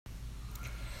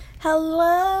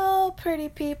Hello, pretty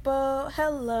people.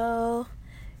 Hello.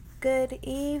 Good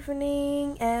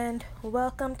evening and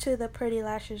welcome to the Pretty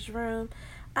Lashes Room.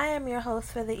 I am your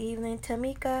host for the evening,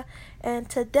 Tamika, and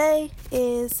today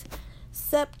is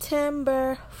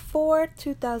September 4th,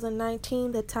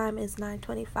 2019. The time is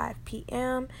 9:25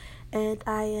 p.m. and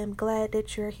I am glad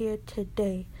that you're here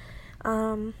today.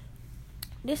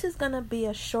 This is going to be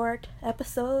a short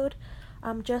episode.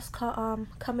 I'm just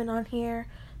coming on here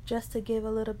just to give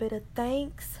a little bit of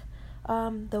thanks.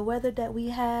 The weather that we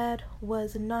had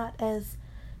was not as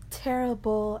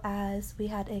terrible as we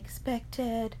had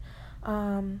expected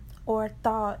or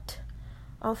thought.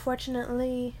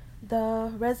 Unfortunately,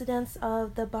 the residents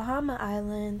of the Bahama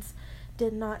Islands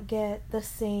did not get the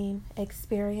same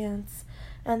experience.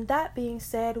 And that being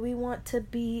said, we want to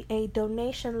be a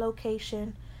donation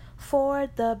location for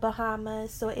the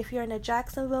Bahamas. So if you're in the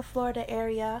Jacksonville, Florida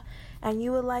area and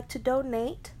you would like to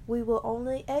donate, we will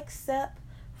only accept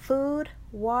food,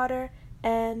 water,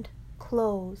 and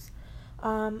clothes.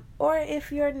 Or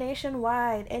if you're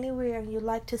nationwide, anywhere and you'd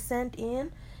like to send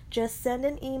in, just send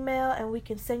an email and we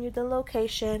can send you the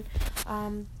location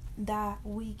that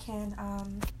we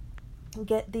can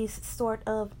get these sort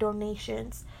of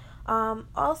donations.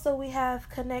 Also, we have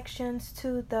connections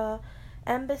to the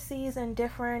embassies in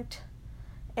different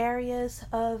areas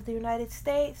of the United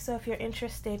States. So if you're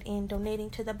interested in donating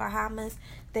to the Bahamas,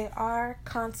 there are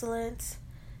consulates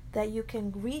that you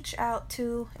can reach out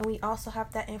to, and we also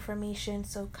have that information.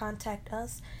 So contact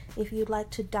us if you'd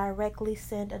like to directly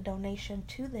send a donation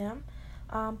to them.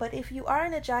 But if you are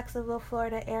in the Jacksonville,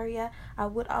 Florida area, I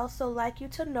would also like you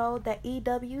to know that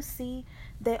EWC,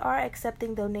 they are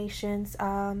accepting donations,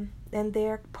 and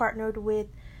they're partnered with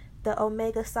the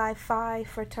Omega Psi Phi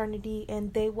fraternity,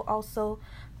 and they will also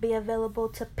be available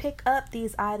to pick up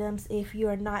these items if you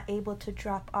are not able to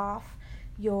drop off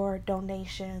your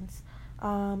donations.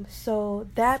 So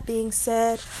that being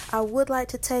said, I would like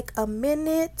to take a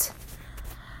minute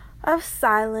of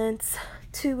silence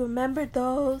to remember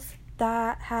those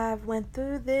that have went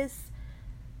through this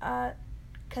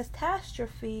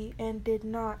catastrophe and did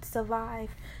not survive.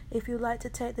 If you'd like to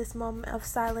take this moment of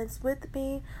silence with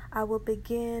me, I will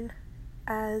begin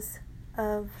as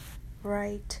of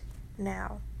right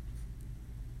now.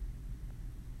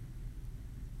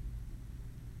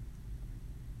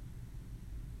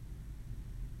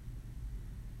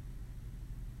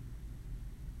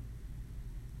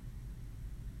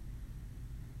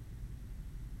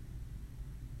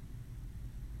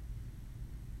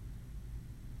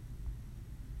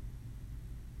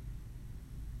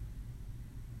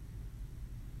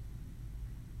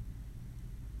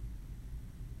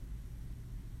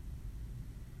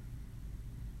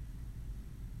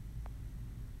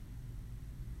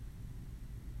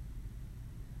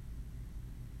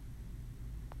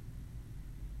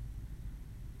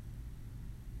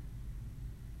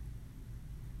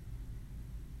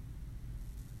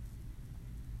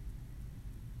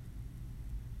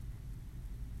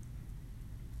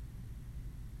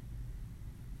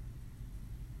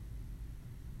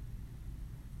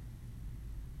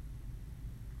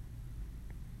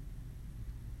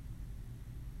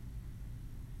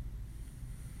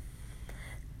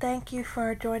 Thank you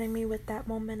for joining me with that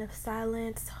moment of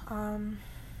silence.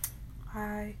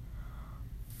 I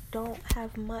don't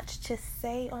have much to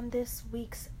say on this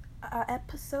week's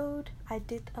episode. I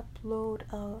did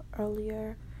upload a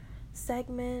earlier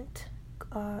segment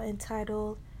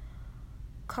entitled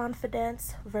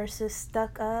Confidence versus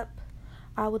Stuck Up.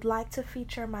 I would like to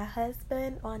feature my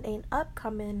husband on an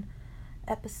upcoming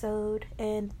episode,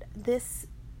 and this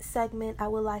segment I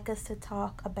would like us to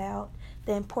talk about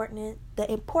the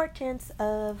importance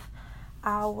of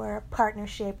our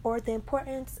partnership, or the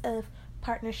importance of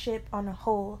partnership on a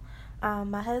whole.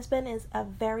 My husband is a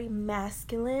very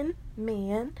masculine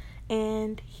man,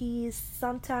 and he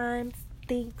sometimes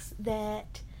thinks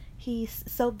that he's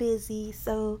so busy.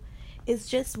 So it's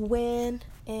just when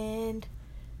and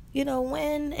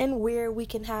where we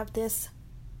can have this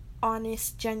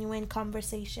honest, genuine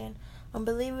conversation.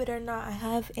 Believe it or not, I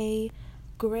have a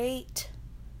great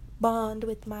bond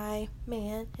with my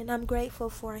man, and I'm grateful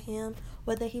for him,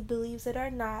 whether he believes it or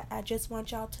not. I just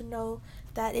want y'all to know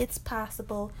that it's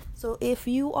possible. So if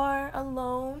you are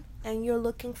alone and you're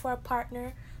looking for a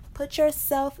partner, put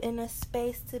yourself in a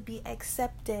space to be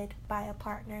accepted by a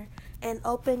partner and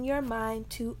open your mind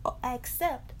to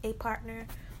accept a partner.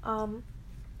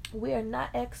 We are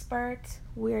not experts.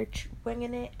 We're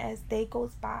winging it as day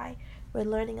goes by. We're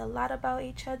learning a lot about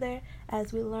each other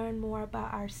as we learn more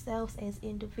about ourselves as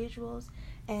individuals,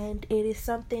 and it is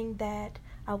something that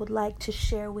I would like to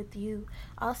share with you.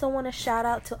 I also want to shout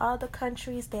out to all the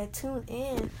countries that tune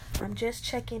in. I'm just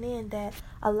checking in that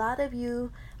a lot of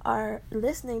you are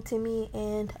listening to me,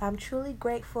 and I'm truly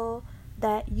grateful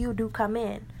that you do come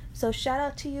in. So shout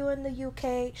out to you in the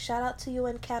UK, shout out to you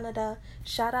in Canada,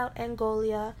 shout out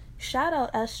Angola, shout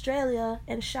out Australia,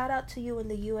 and shout out to you in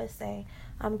the USA.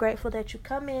 I'm grateful that you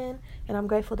come in, and I'm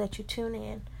grateful that you tune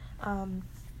in.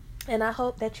 And I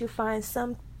hope that you find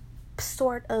some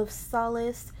sort of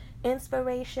solace,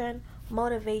 inspiration,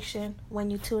 motivation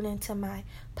when you tune into my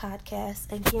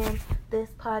podcast. Again, this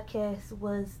podcast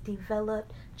was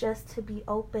developed just to be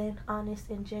open, honest,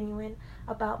 and genuine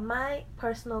about my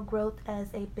personal growth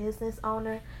as a business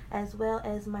owner, as well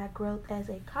as my growth as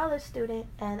a college student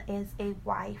and as a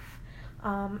wife.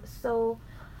 So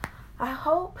I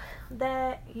hope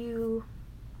that you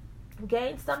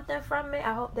gain something from it.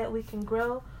 I hope that we can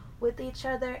grow with each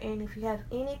other, and if you have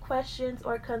any questions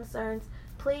or concerns,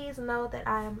 please know that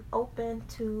I am open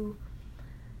to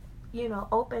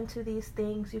these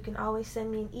things. You can always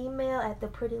send me an email at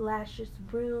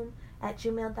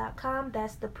theprettylashesroom@gmail.com.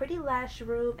 That's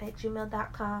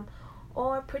theprettylashroom@gmail.com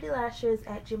or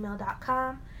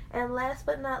prettylashes@gmail.com. And last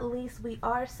but not least, we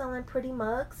are selling pretty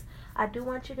mugs. I do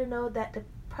want you to know that the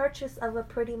purchase of a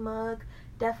pretty mug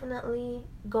definitely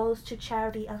goes to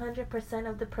charity. 100%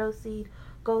 of the proceed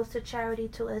goes to charity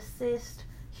to assist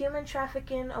human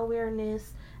trafficking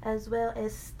awareness, as well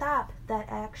as stop that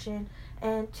action,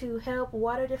 and to help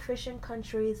water deficient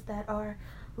countries that are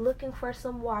looking for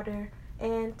some water,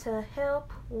 and to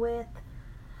help with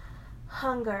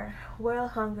hunger,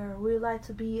 world hunger. We would like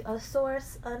to be a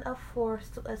source and a force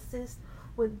to assist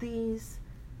with these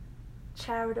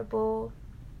charitable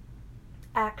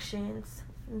actions.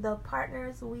 The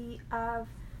partners we have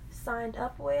signed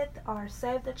up with are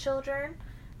Save the Children,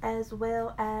 as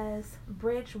well as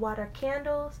Bridgewater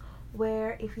Candles,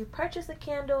 where if you purchase a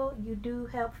candle, you do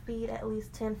help feed at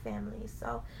least 10 families.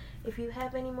 So if you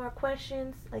have any more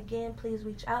questions, again, please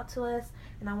reach out to us.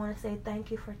 And I want to say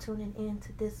thank you for tuning in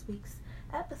to this week's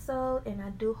episode, and I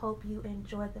do hope you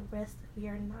enjoy the rest of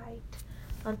your night.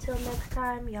 Until next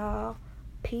time, y'all,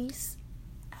 peace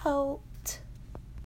out.